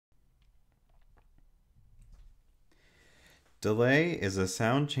Delay is a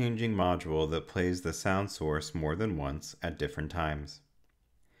sound changing module that plays the sound source more than once at different times.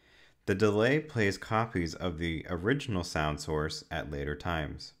 The delay plays copies of the original sound source at later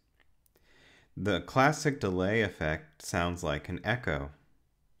times. The classic delay effect sounds like an echo.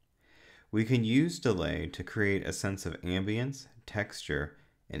 We can use delay to create a sense of ambience, texture,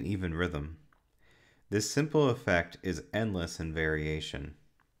 and even rhythm. This simple effect is endless in variation.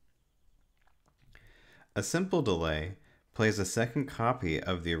 A simple delay plays a second copy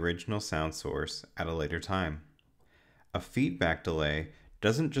of the original sound source at a later time. A feedback delay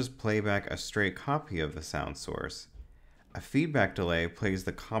doesn't just play back a straight copy of the sound source. A feedback delay plays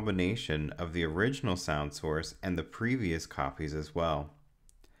the combination of the original sound source and the previous copies as well.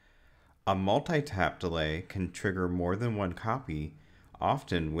 A multitap delay can trigger more than one copy,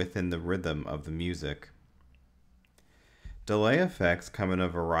 often within the rhythm of the music. Delay effects come in a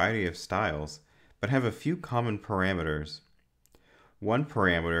variety of styles, but have a few common parameters. One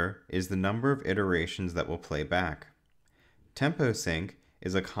parameter is the number of iterations that will play back. Tempo sync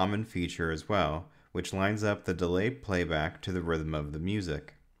is a common feature as well, which lines up the delay playback to the rhythm of the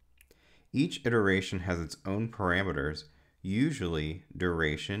music. Each iteration has its own parameters, usually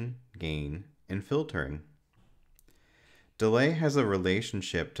duration, gain, and filtering. Delay has a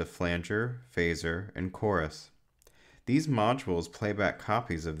relationship to flanger, phaser, and chorus. These modules play back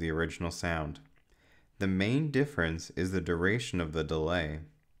copies of the original sound. The main difference is the duration of the delay.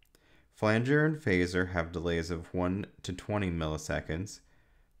 Flanger and phaser have delays of 1 to 20 milliseconds.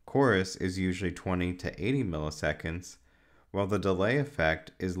 Chorus is usually 20 to 80 milliseconds, while the delay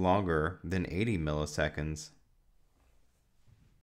effect is longer than 80 milliseconds.